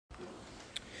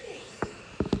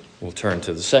We'll turn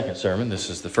to the second sermon.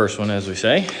 This is the first one, as we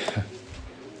say.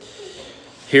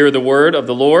 Hear the word of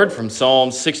the Lord from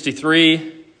Psalm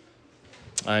 63.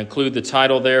 I include the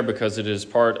title there because it is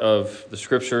part of the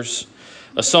scriptures.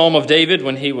 A psalm of David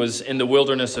when he was in the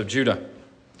wilderness of Judah.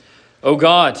 O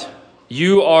God,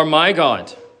 you are my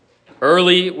God.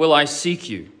 Early will I seek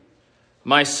you.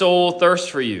 My soul thirsts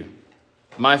for you.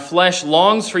 My flesh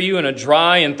longs for you in a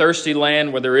dry and thirsty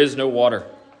land where there is no water.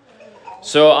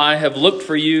 So I have looked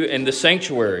for you in the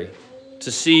sanctuary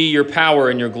to see your power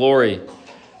and your glory.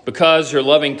 Because your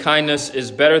loving kindness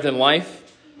is better than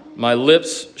life, my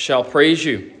lips shall praise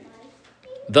you.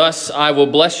 Thus I will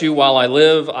bless you while I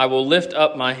live. I will lift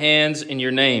up my hands in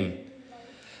your name.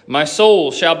 My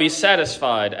soul shall be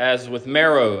satisfied as with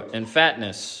marrow and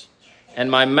fatness,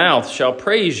 and my mouth shall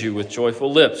praise you with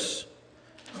joyful lips.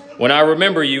 When I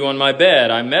remember you on my bed,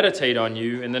 I meditate on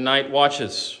you in the night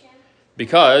watches.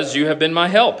 Because you have been my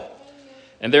help,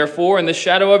 and therefore in the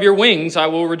shadow of your wings I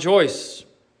will rejoice.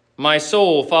 My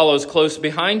soul follows close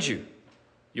behind you.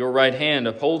 Your right hand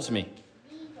upholds me.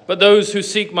 But those who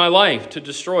seek my life to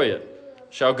destroy it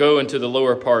shall go into the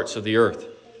lower parts of the earth.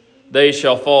 They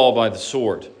shall fall by the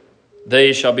sword.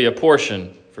 They shall be a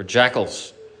portion for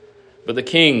jackals. But the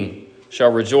king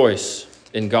shall rejoice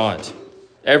in God.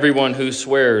 Everyone who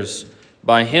swears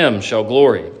by him shall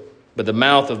glory. But the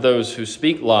mouth of those who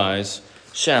speak lies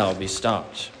shall be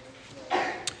stopped.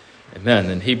 Amen.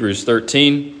 In Hebrews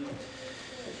 13,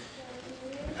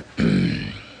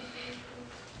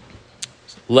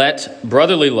 let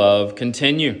brotherly love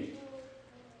continue.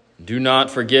 Do not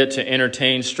forget to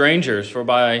entertain strangers, for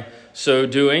by so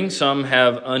doing some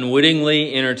have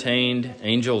unwittingly entertained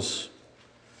angels.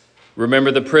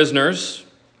 Remember the prisoners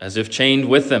as if chained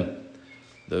with them,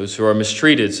 those who are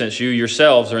mistreated, since you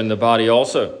yourselves are in the body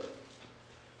also.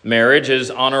 Marriage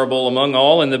is honorable among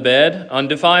all, in the bed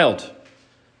undefiled.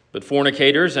 But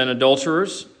fornicators and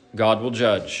adulterers God will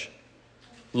judge.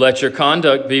 Let your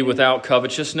conduct be without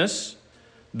covetousness.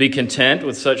 Be content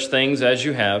with such things as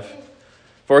you have.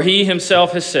 For he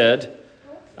himself has said,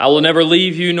 I will never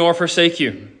leave you nor forsake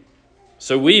you.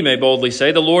 So we may boldly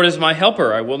say, the Lord is my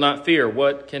helper. I will not fear.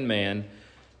 What can man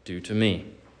do to me?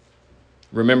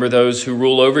 Remember those who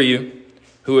rule over you,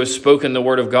 who have spoken the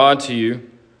word of God to you,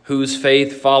 whose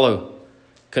faith follow,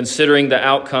 considering the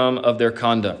outcome of their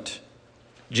conduct.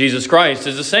 Jesus Christ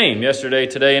is the same yesterday,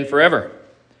 today, and forever.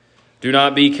 Do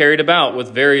not be carried about with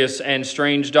various and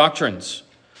strange doctrines,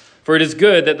 for it is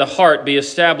good that the heart be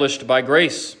established by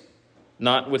grace,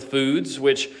 not with foods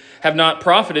which have not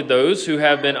profited those who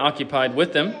have been occupied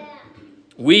with them.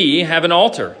 We have an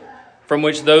altar from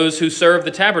which those who serve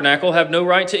the tabernacle have no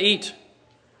right to eat.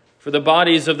 For the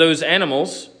bodies of those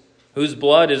animals whose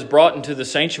blood is brought into the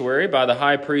sanctuary by the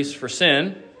high priest for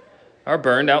sin, are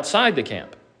burned outside the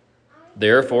camp.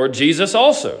 Therefore, Jesus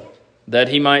also, that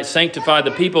he might sanctify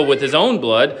the people with his own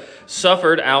blood,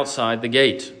 suffered outside the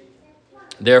gate.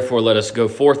 Therefore, let us go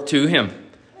forth to him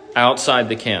outside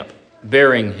the camp,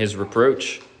 bearing his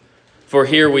reproach. For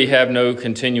here we have no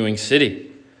continuing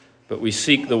city, but we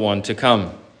seek the one to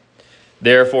come.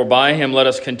 Therefore, by him let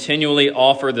us continually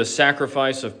offer the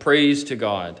sacrifice of praise to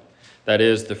God, that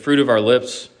is, the fruit of our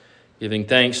lips, giving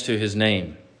thanks to his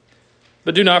name.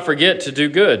 But do not forget to do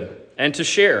good and to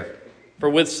share, for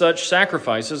with such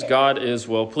sacrifices God is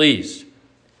well pleased.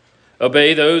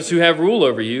 Obey those who have rule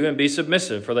over you and be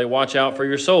submissive, for they watch out for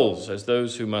your souls as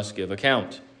those who must give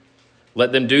account.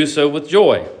 Let them do so with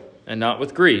joy and not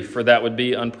with grief, for that would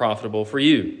be unprofitable for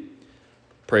you.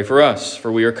 Pray for us,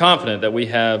 for we are confident that we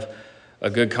have a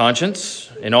good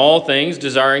conscience, in all things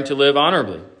desiring to live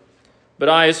honorably. But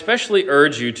I especially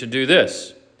urge you to do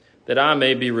this, that I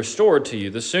may be restored to you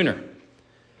the sooner.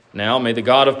 Now may the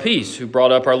God of peace, who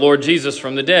brought up our Lord Jesus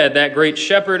from the dead, that great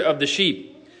shepherd of the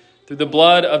sheep, through the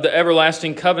blood of the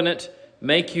everlasting covenant,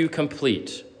 make you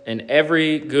complete in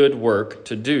every good work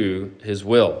to do his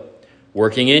will,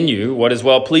 working in you what is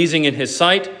well-pleasing in his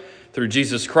sight, through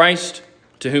Jesus Christ,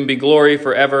 to whom be glory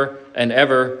forever and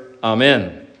ever.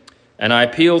 Amen. And I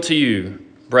appeal to you,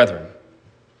 brethren,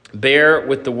 bear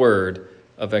with the word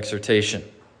of exhortation,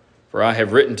 for I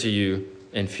have written to you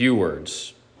in few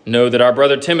words. Know that our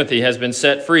brother Timothy has been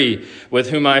set free, with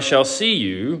whom I shall see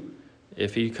you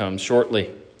if he comes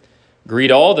shortly. Greet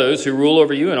all those who rule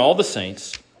over you and all the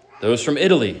saints. Those from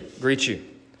Italy greet you.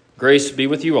 Grace be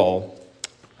with you all.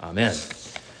 Amen.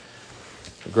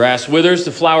 The grass withers,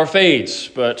 the flower fades,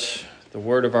 but the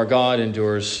word of our God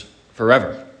endures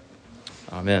forever.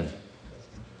 Amen.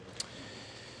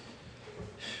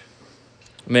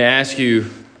 May I ask you,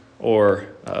 or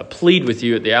plead with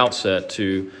you at the outset,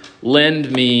 to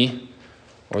lend me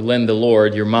or lend the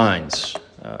Lord your minds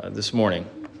this morning.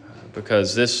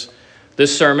 because this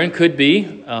sermon could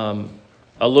be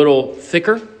a little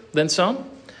thicker than some,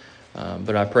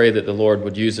 but I pray that the Lord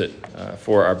would use it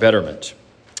for our betterment.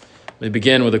 We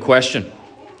begin with a question.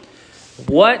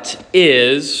 What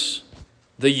is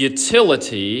the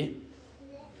utility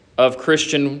of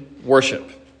Christian worship?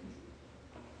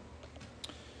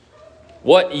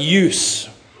 What use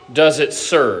does it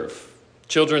serve?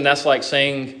 Children, that's like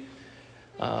saying,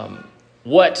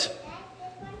 what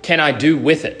can I do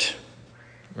with it?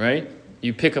 Right?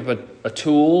 You pick up a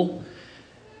tool,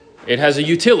 it has a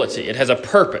utility, it has a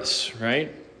purpose,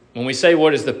 right? When we say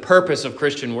what is the purpose of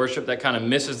Christian worship, that kind of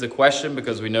misses the question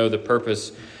because we know the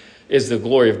purpose is the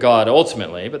glory of God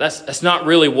ultimately, but that's not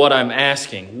really what I'm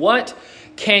asking. What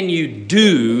can you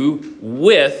do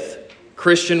with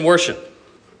Christian worship?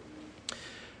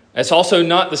 It's also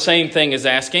not the same thing as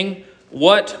asking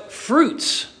what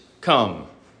fruits come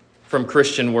from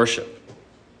Christian worship.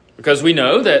 Because we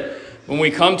know that when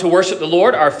we come to worship the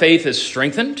Lord, our faith is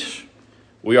strengthened.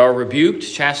 We are rebuked,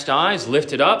 chastised,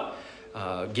 lifted up,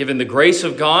 given the grace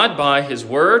of God by His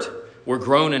Word. We're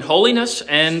grown in holiness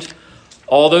and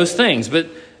all those things. But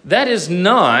that is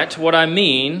not what I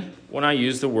mean when I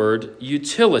use the word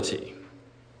utility.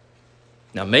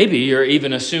 Now, maybe you're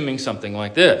even assuming something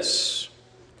like this,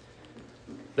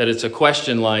 that it's a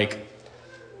question like,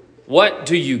 what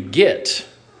do you get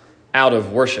out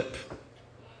of worship?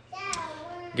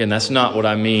 Again, that's not what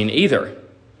I mean either.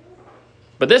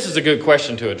 But this is a good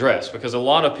question to address because a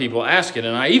lot of people ask it,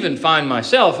 and I even find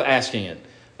myself asking it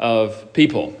of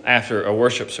people after a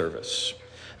worship service.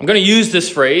 I'm going to use this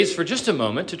phrase for just a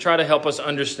moment to try to help us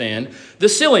understand the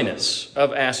silliness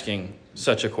of asking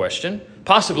such a question,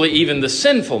 possibly even the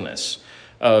sinfulness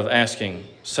of asking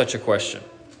such a question.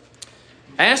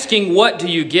 Asking what do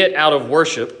you get out of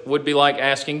worship would be like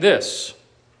asking this.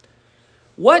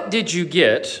 What did you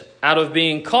get out of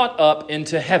being caught up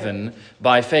into heaven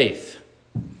by faith?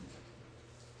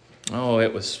 Oh,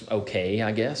 it was okay,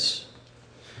 I guess.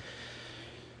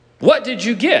 What did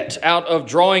you get out of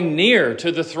drawing near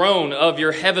to the throne of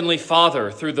your heavenly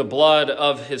Father through the blood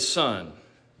of His Son?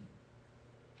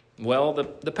 Well,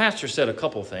 the pastor said a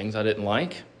couple things I didn't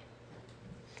like.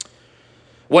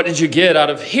 What did you get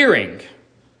out of hearing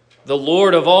the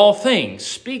Lord of all things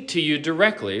speak to you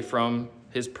directly from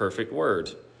His perfect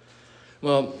word?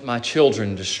 Well, my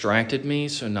children distracted me,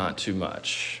 so not too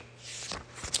much.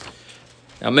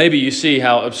 Now, maybe you see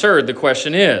how absurd the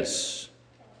question is.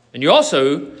 And you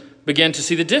also begin to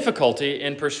see the difficulty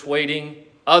in persuading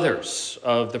others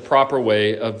of the proper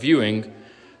way of viewing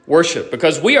worship.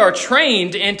 Because we are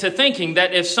trained into thinking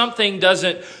that if something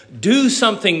doesn't do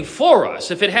something for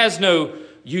us, if it has no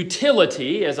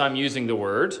utility, as I'm using the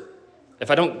word,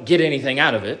 if I don't get anything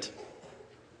out of it,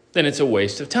 then it's a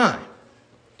waste of time.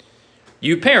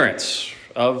 You parents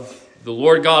of the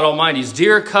Lord God Almighty's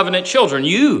dear covenant children,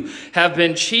 you have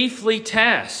been chiefly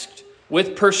tasked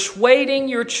with persuading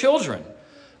your children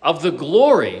of the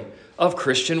glory of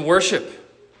Christian worship.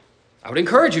 I would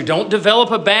encourage you, don't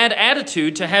develop a bad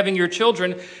attitude to having your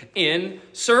children in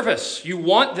service. You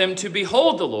want them to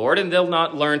behold the Lord, and they'll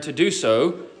not learn to do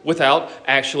so without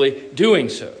actually doing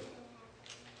so.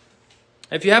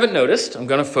 If you haven't noticed, I'm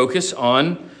going to focus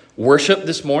on worship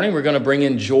this morning. We're going to bring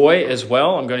in joy as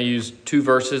well. I'm going to use two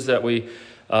verses that we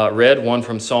read, one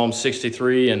from Psalm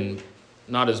 63 and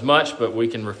not as much, but we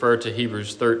can refer to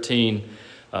Hebrews 13,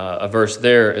 a verse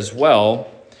there as well.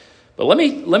 But let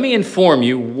me inform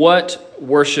you what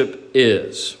worship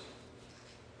is.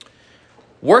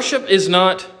 Worship is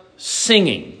not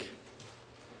singing.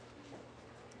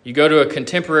 You go to a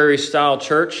contemporary style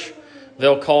church,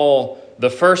 they'll call the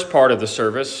first part of the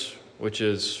service, which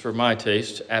is, for my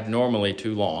taste, abnormally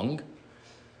too long,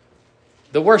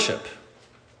 the worship,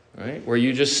 right? Where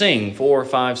you just sing 4 or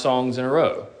 5 songs in a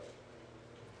row.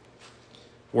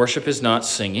 Worship is not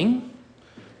singing.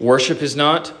 Worship is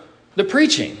not the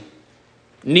preaching.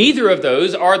 Neither of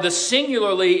those are the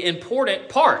singularly important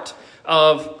part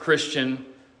of Christian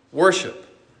worship.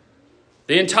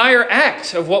 The entire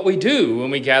act of what we do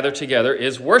when we gather together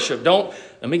is worship.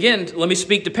 Let me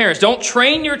speak to parents. Don't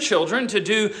train your children to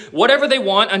do whatever they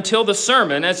want until the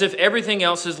sermon as if everything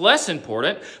else is less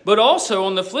important. But also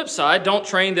on the flip side, don't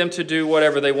train them to do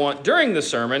whatever they want during the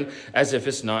sermon as if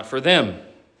it's not for them.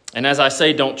 And as I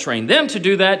say, don't train them to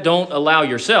do that. Don't allow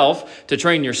yourself to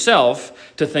train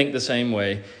yourself to think the same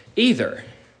way either.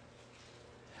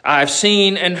 I've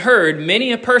seen and heard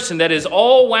many a person that is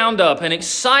all wound up and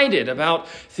excited about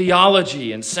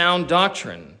theology and sound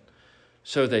doctrine.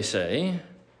 So they say.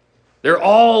 They're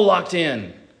all locked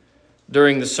in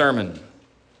during the sermon.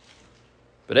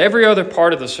 But every other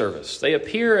part of the service, they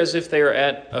appear as if they are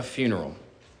at a funeral.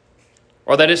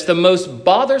 or that it's the most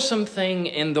bothersome thing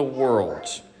in the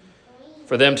world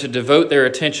for them to devote their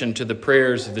attention to the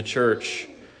prayers of the church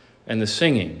and the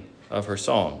singing of her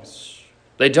songs.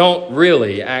 They don't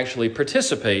really actually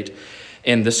participate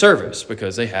in the service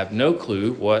because they have no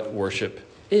clue what worship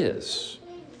is.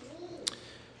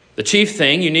 The chief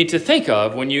thing you need to think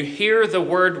of when you hear the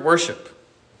word worship: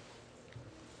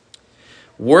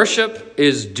 worship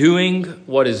is doing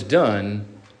what is done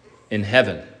in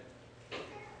heaven.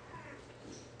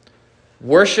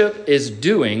 Worship is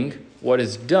doing what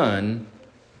is done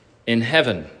in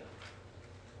heaven.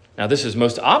 Now, this is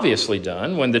most obviously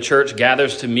done when the church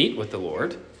gathers to meet with the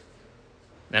Lord.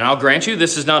 And I'll grant you,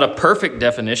 this is not a perfect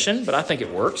definition, but I think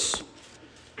it works.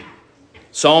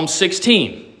 Psalm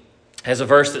 16 has a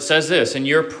verse that says this: in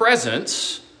your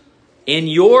presence,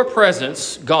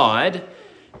 God,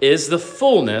 is the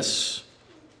fullness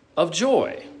of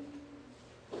joy.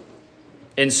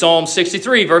 In Psalm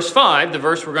 63, verse 5, the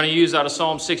verse we're going to use out of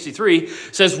Psalm 63,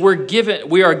 says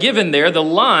we are given there the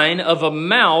line of a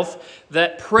mouth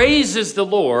that praises the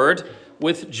Lord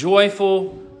with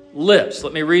joyful lips.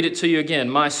 Let me read it to you again.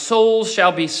 My soul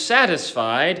shall be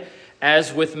satisfied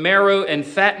as with marrow and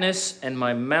fatness, and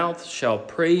my mouth shall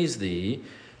praise thee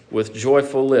with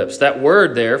joyful lips. That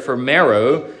word there for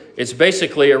marrow, it's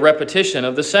basically a repetition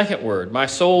of the second word. My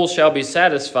soul shall be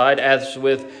satisfied as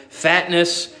with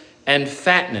fatness and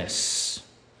fatness,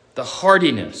 the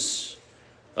heartiness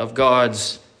of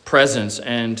God's presence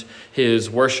and his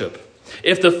worship.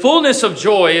 If the fullness of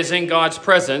joy is in God's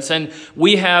presence, and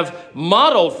we have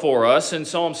modeled for us in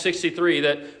Psalm 63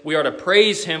 that we are to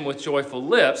praise him with joyful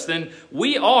lips, then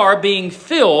we are being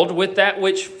filled with that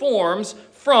which forms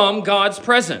from God's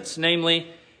presence, namely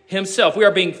himself. We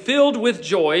are being filled with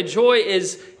joy. Joy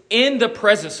is in the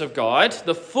presence of God,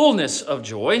 the fullness of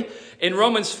joy. In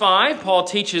Romans 5, Paul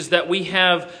teaches that we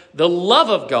have the love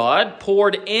of God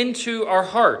poured into our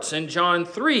hearts. In 1 John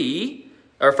 3,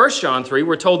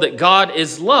 we're told that God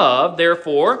is love.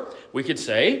 Therefore, we could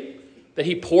say that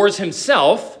he pours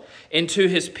himself into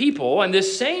his people. And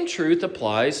this same truth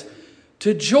applies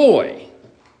to joy.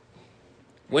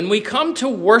 When we come to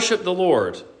worship the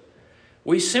Lord,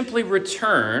 we simply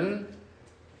return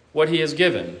what he has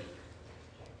given.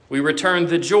 We return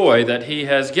the joy that he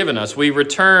has given us. We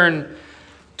return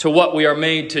to what we are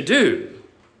made to do.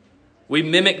 We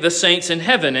mimic the saints in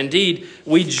heaven. Indeed,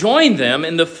 we join them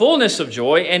in the fullness of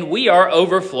joy, and we are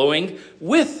overflowing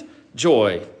with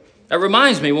joy. That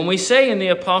reminds me, when we say in the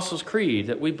Apostles' Creed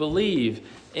that we believe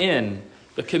in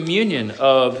the communion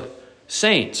of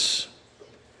saints,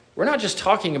 we're not just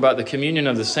talking about the communion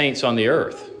of the saints on the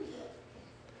earth.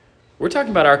 We're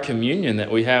talking about our communion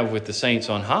that we have with the saints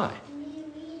on high,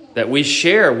 that we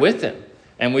share with them,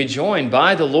 and we join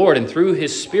by the Lord and through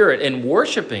his Spirit in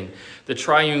worshiping the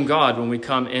triune God when we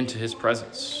come into his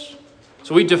presence.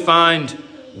 So we defined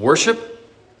worship.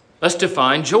 Let's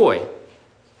define joy.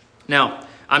 Now,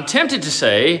 I'm tempted to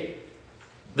say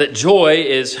that joy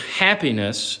is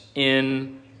happiness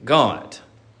in God.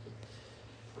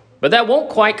 But that won't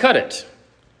quite cut it,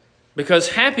 because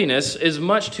happiness is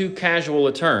much too casual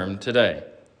a term today.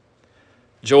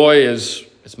 Joy is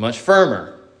much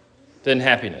firmer than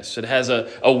happiness. It has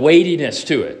a weightiness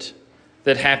to it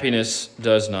that happiness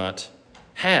does not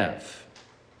have.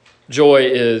 Joy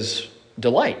is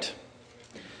delight.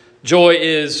 Joy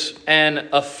is an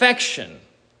affection,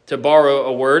 to borrow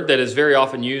a word that is very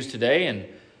often used today,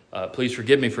 and please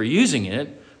forgive me for using it,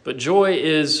 but joy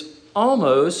is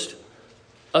almost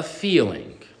a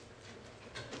feeling.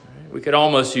 We could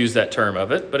almost use that term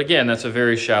of it, but again, that's a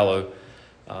very shallow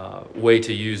way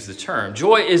to use the term.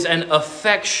 Joy is an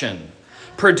affection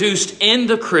produced in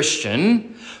the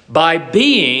Christian by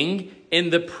being in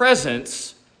the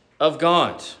presence of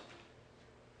God.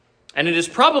 And it is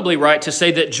probably right to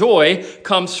say that joy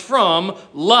comes from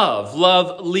love.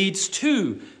 Love leads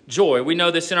to joy. We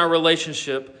know this in our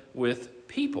relationship with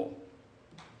people.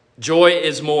 Joy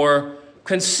is more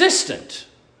consistent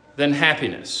than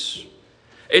happiness.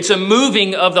 It's a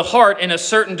moving of the heart in a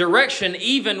certain direction,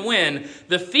 even when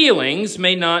the feelings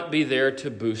may not be there to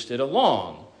boost it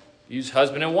along. Use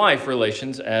husband and wife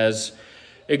relations as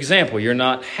example. You're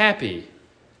not happy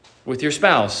with your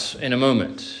spouse in a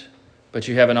moment, but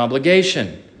you have an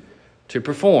obligation to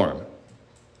perform.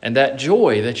 And that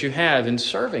joy that you have in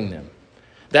serving them,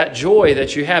 that joy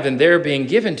that you have in their being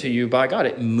given to you by God,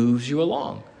 it moves you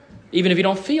along, even if you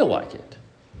don't feel like it.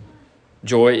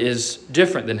 Joy is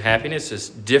different than happiness. It's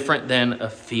different than a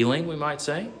feeling, we might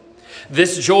say.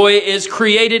 This joy is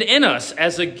created in us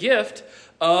as a gift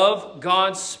of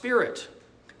God's Spirit.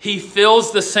 He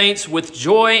fills the saints with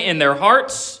joy in their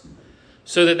hearts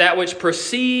so that that which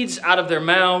proceeds out of their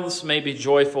mouths may be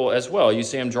joyful as well. You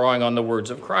see, I'm drawing on the words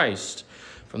of Christ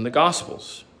from the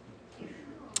Gospels.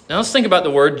 Now let's think about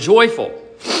the word joyful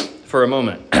for a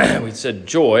moment. We said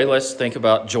joy, let's think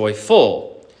about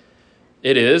joyful.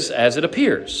 It is as it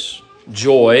appears.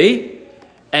 Joy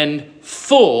and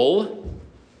full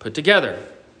put together.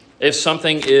 If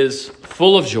something is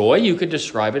full of joy, you could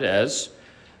describe it as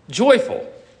joyful.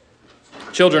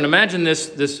 Children, imagine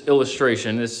this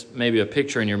illustration. This may be a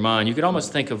picture in your mind. You could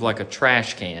almost think of like a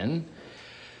trash can.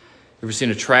 Ever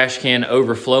seen a trash can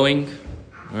overflowing?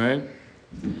 All right.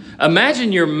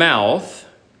 Imagine your mouth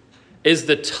is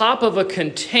the top of a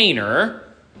container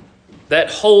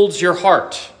that holds your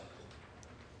heart.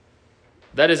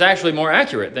 That is actually more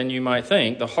accurate than you might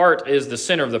think. The heart is the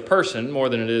center of the person more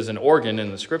than it is an organ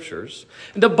in the Scriptures.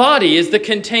 The body is the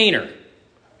container.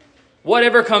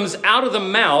 Whatever comes out of the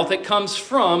mouth, it comes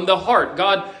from the heart.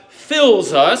 God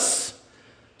fills us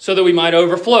so that we might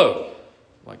overflow,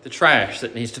 like the trash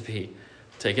that needs to be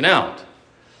taken out.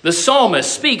 The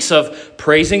psalmist speaks of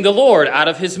praising the Lord out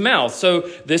of his mouth. So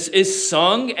this is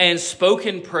sung and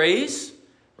spoken praise,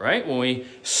 right? When we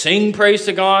sing praise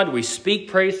to God, we speak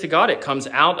praise to God. It comes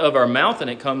out of our mouth and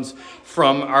it comes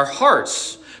from our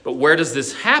hearts. But where does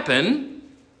this happen?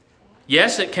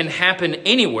 Yes, it can happen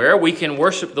anywhere. We can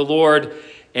worship the Lord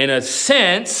in a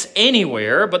sense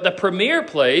anywhere, but the premier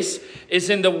place is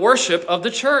in the worship of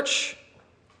the church.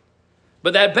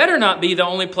 But that better not be the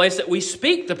only place that we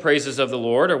speak the praises of the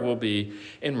Lord, or we'll be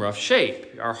in rough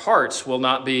shape. Our hearts will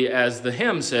not be, as the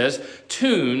hymn says,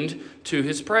 tuned to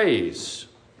his praise.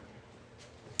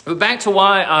 But back to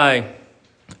why I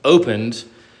opened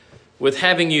with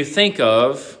having you think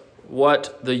of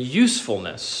what the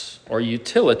usefulness or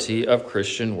utility of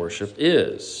Christian worship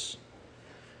is.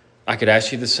 I could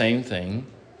ask you the same thing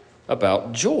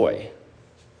about joy,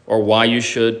 or why you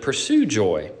should pursue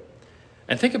joy.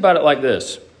 And think about it like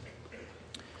this.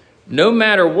 No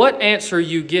matter what answer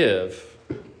you give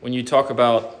when you talk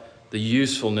about the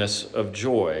usefulness of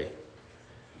joy,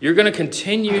 you're going to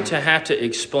continue to have to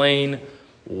explain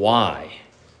why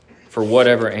for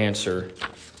whatever answer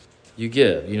you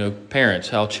give. You know, parents,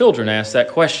 how children ask that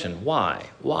question. Why?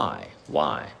 Why?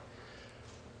 Why?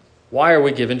 Why are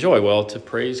we given joy? Well, to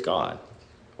praise God.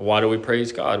 Why do we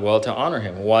praise God? Well, to honor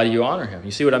him. Why do you honor him?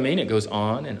 You see what I mean? It goes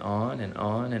on and on and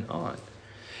on and on.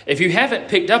 If you haven't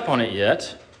picked up on it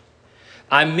yet,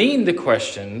 I mean the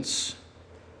questions,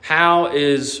 how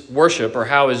is worship or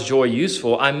how is joy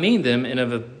useful? I mean them in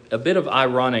a bit of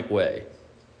ironic way.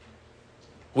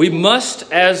 We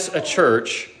must, as a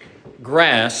church,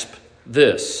 grasp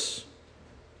this.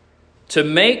 To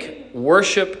make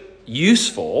worship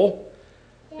useful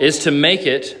is to make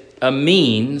it a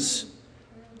means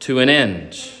to an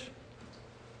end.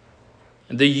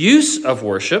 The use of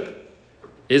worship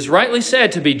is rightly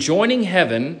said to be joining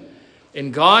heaven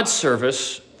in God's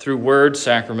service through word,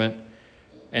 sacrament,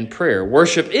 and prayer.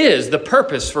 Worship is the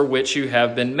purpose for which you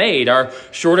have been made. Our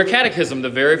shorter catechism, the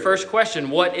very first question,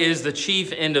 what is the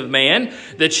chief end of man?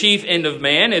 The chief end of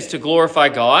man is to glorify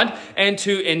God and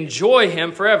to enjoy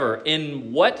him forever.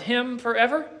 In what him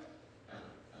forever?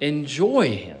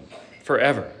 Enjoy him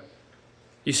forever.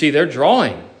 You see, they're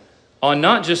drawing on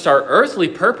not just our earthly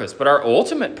purpose, but our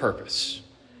ultimate purpose,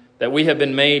 that we have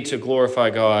been made to glorify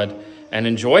God and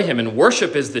enjoy him. And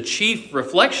worship is the chief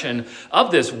reflection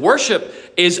of this.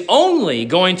 Worship is only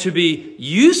going to be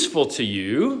useful to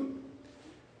you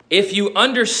if you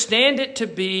understand it to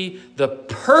be the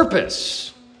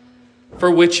purpose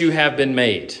for which you have been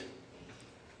made.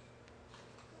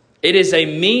 It is a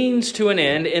means to an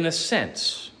end in a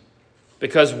sense,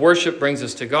 because worship brings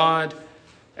us to God,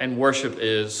 and worship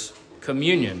is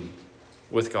communion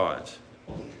with God.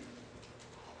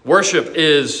 Worship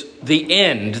is the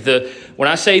end. When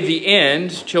I say the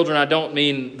end, children, I don't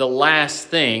mean the last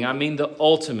thing. I mean the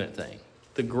ultimate thing,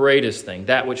 the greatest thing,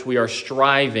 that which we are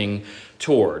striving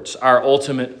towards. Our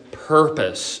ultimate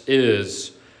purpose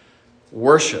is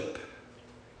worship.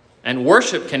 And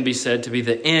worship can be said to be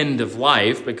the end of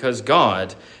life because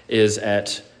God is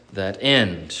at that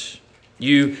end.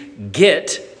 You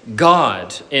get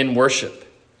God in worship.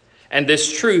 And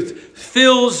this truth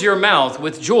fills your mouth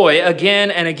with joy again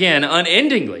and again,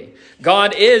 unendingly.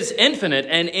 God is infinite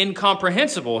and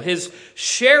incomprehensible. His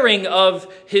sharing of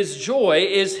his joy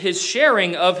is his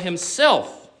sharing of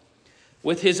himself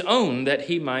with his own, that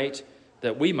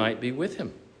we might be with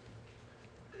him.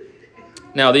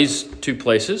 Now, these two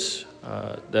places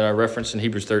that I referenced in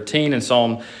Hebrews 13 and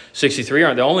Psalm 63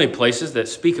 aren't the only places that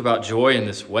speak about joy in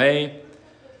this way.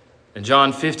 In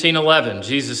John 15:11,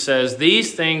 Jesus says,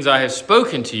 "These things I have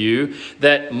spoken to you,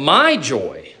 that my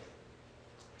joy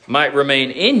might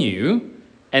remain in you,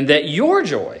 and that your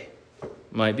joy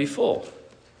might be full.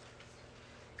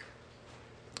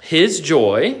 His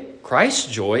joy,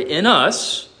 Christ's joy in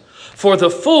us, for the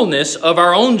fullness of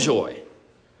our own joy.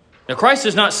 Now, Christ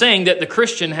is not saying that the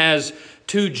Christian has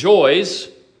two joys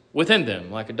within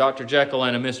them, like a Dr. Jekyll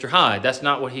and a Mr. Hyde. That's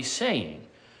not what he's saying.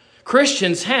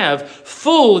 Christians have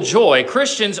full joy.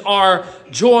 Christians are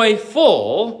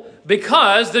joyful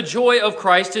because the joy of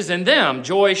Christ is in them.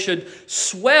 Joy should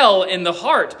swell in the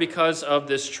heart because of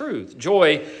this truth.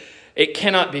 Joy, it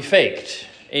cannot be faked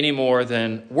any more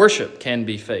than worship can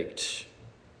be faked.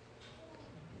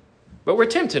 But we're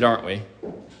tempted, aren't we,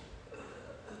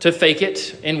 to fake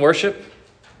it in worship?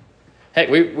 Heck,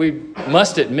 we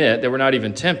must admit that we're not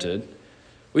even tempted.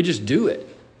 We just do it,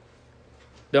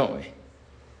 don't we?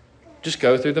 Just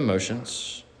go through the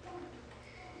motions.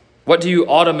 What do you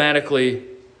automatically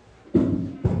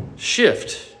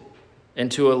shift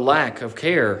into a lack of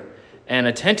care and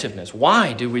attentiveness?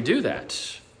 Why do we do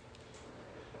that?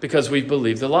 Because we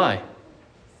believe the lie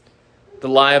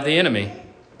of the enemy,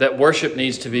 that worship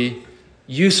needs to be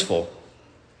useful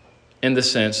in the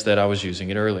sense that I was using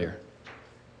it earlier.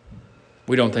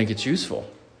 We don't think it's useful.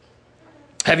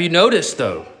 Have you noticed,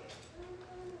 though?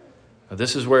 Now,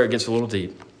 this is where it gets a little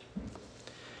deep.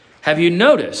 Have you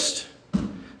noticed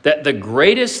that the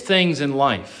greatest things in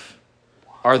life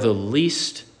are the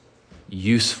least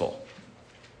useful?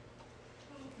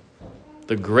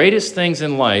 The greatest things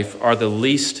in life are the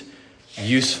least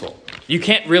useful. You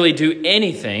can't really do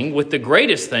anything with the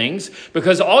greatest things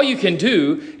because all you can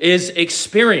do is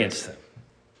experience them.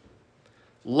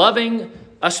 Loving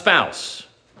a spouse.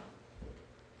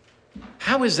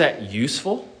 How is that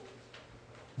useful?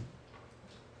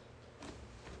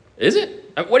 Is it?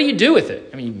 What do you do with it?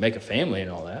 I mean, you make a family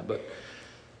and all that, but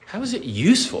how is it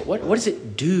useful? What does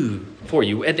it do for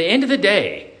you? At the end of the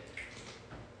day,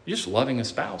 you're just loving a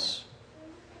spouse.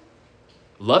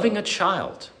 Loving a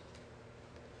child.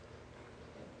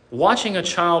 Watching a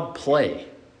child play.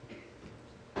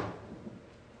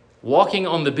 Walking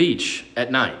on the beach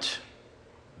at night.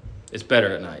 It's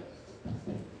better at night.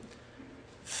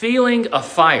 Feeling a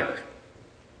fire.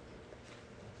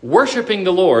 Worshiping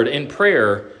the Lord in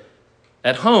prayer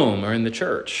at home or in the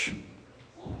church.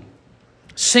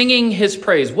 Singing his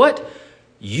praise. What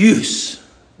use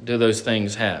do those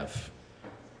things have?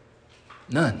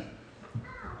 None.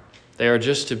 They are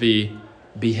just to be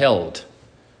beheld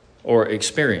or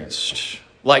experienced.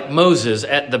 Like Moses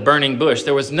at the burning bush,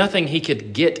 there was nothing he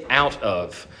could get out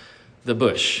of the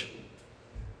bush.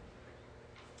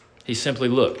 He simply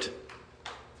looked.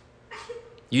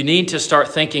 You need to start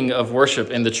thinking of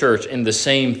worship in the church in the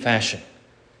same fashion.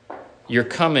 You're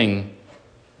coming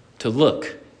to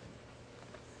look.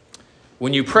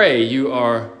 When you pray, you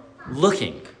are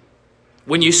looking.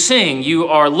 When you sing, you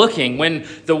are looking. When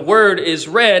the word is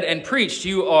read and preached,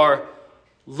 you are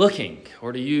looking.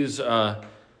 Or to use a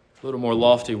little more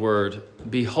lofty word,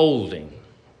 beholding.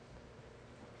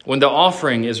 When the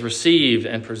offering is received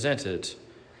and presented,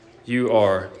 you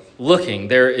are looking.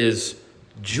 There is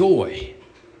joy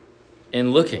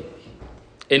in looking.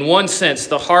 In one sense,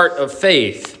 the heart of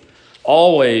faith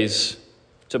always,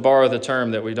 to borrow the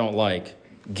term that we don't like,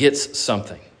 gets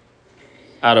something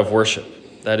out of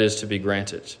worship that is to be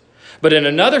granted. But in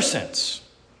another sense,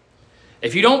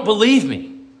 if you don't believe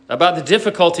me about the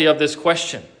difficulty of this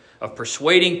question, of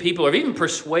persuading people or even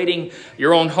persuading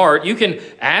your own heart, you can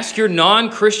ask your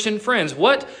non-Christian friends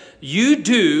what you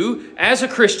do as a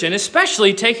Christian,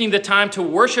 especially taking the time to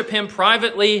worship him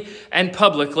privately and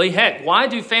publicly. Heck, why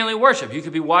do family worship? You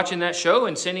could be watching that show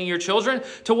and sending your children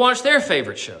to watch their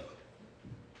favorite show.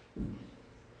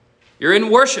 You're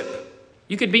in worship.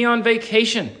 You could be on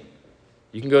vacation.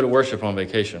 You can go to worship on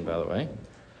vacation, by the way.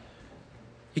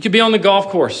 You could be on the golf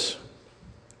course.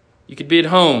 You could be at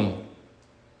home.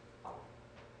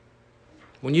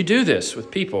 When you do this with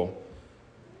people,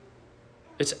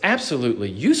 it's absolutely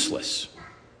useless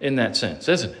in that sense,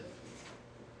 isn't it?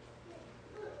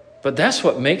 But that's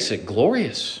what makes it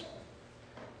glorious.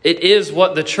 It is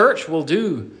what the church will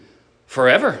do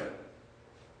forever.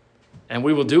 And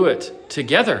we will do it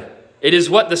together. It is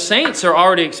what the saints are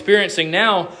already experiencing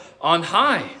now on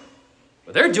high.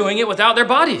 But they're doing it without their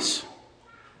bodies.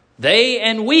 They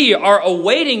and we are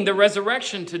awaiting the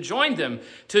resurrection to join them,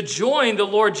 to join the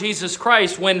Lord Jesus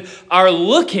Christ, when our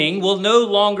looking will no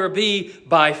longer be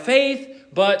by faith,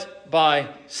 but by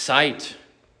sight.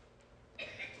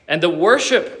 And the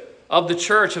worship of the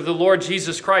church of the Lord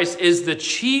Jesus Christ is the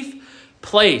chief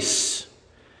place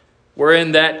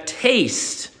wherein that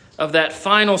taste of that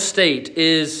final state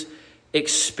is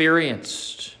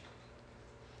experienced.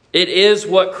 It is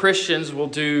what Christians will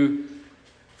do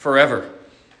forever.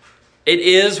 It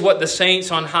is what the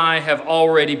saints on high have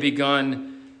already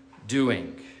begun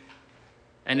doing.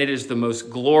 And it is the most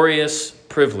glorious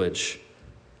privilege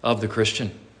of the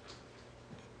Christian.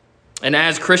 And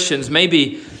as Christians,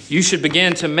 maybe you should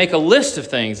begin to make a list of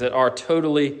things that are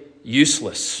totally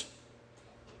useless.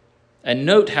 And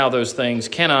note how those things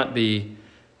cannot be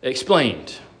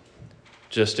explained,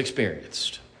 just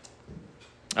experienced.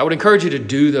 I would encourage you to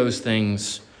do those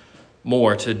things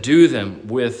more, to do them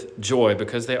with joy,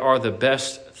 because they are the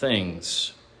best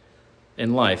things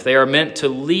in life. They are meant to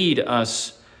lead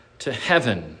us to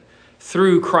heaven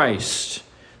through Christ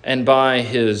and by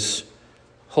His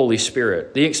Holy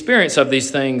Spirit. The experience of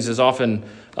these things is often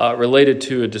related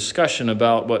to a discussion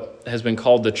about what has been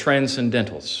called the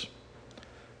transcendentals: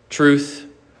 truth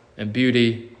and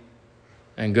beauty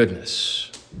and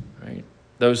goodness. Right?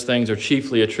 Those things are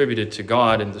chiefly attributed to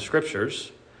God in the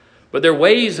Scriptures, but they're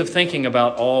ways of thinking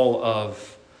about all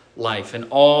of life and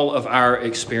all of our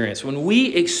experience. When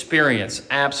we experience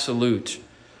absolute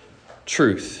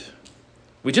truth,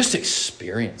 we just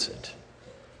experience it.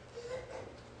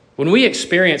 When we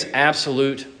experience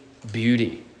absolute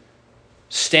beauty,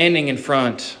 standing in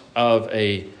front of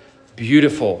a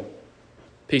beautiful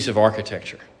piece of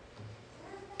architecture,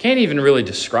 can't even really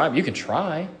describe. You can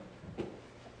try.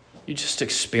 You just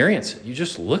experience it. You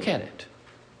just look at it.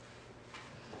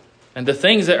 And the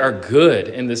things that are good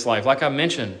in this life, like I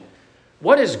mentioned,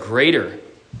 what is greater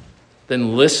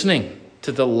than listening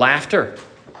to the laughter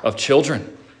of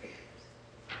children?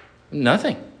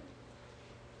 Nothing.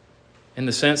 In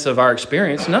the sense of our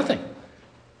experience, nothing.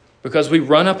 Because we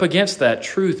run up against that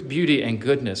truth, beauty, and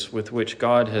goodness with which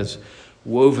God has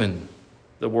woven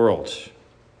the world.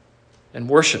 And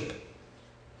worship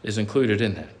is included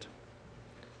in that.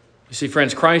 You see,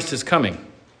 friends, Christ is coming.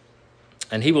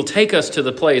 And He will take us to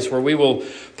the place where we will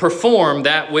perform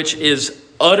that which is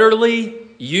utterly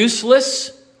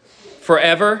useless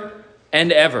forever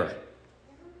and ever.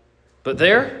 But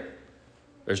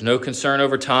there's no concern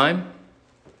over time.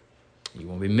 You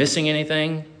won't be missing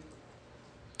anything.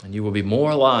 And you will be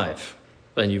more alive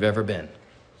than you've ever been.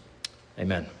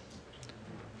 Amen.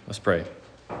 Let's pray.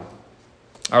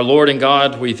 Our Lord and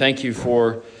God, we thank You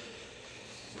for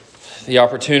the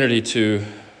opportunity to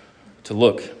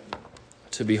look,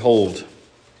 to behold.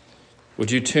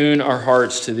 Would You tune our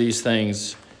hearts to these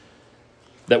things,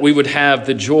 that we would have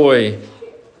the joy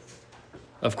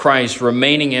of Christ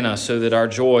remaining in us, so that our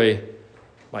joy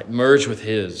might merge with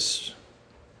His,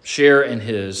 share in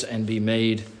His, and be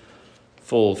made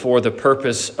full for the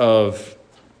purpose of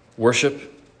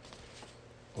worship.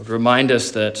 Would remind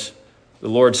us that the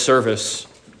Lord's service,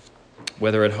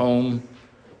 whether at home,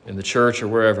 in the church, or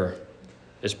wherever,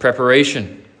 is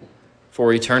preparation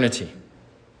for eternity.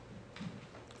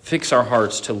 Fix our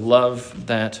hearts to love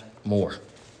that more.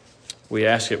 We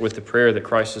ask it with the prayer that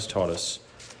Christ has taught us.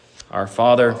 Our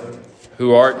Father,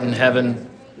 who art in heaven,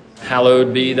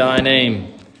 hallowed be Thy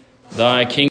name. Thy kingdom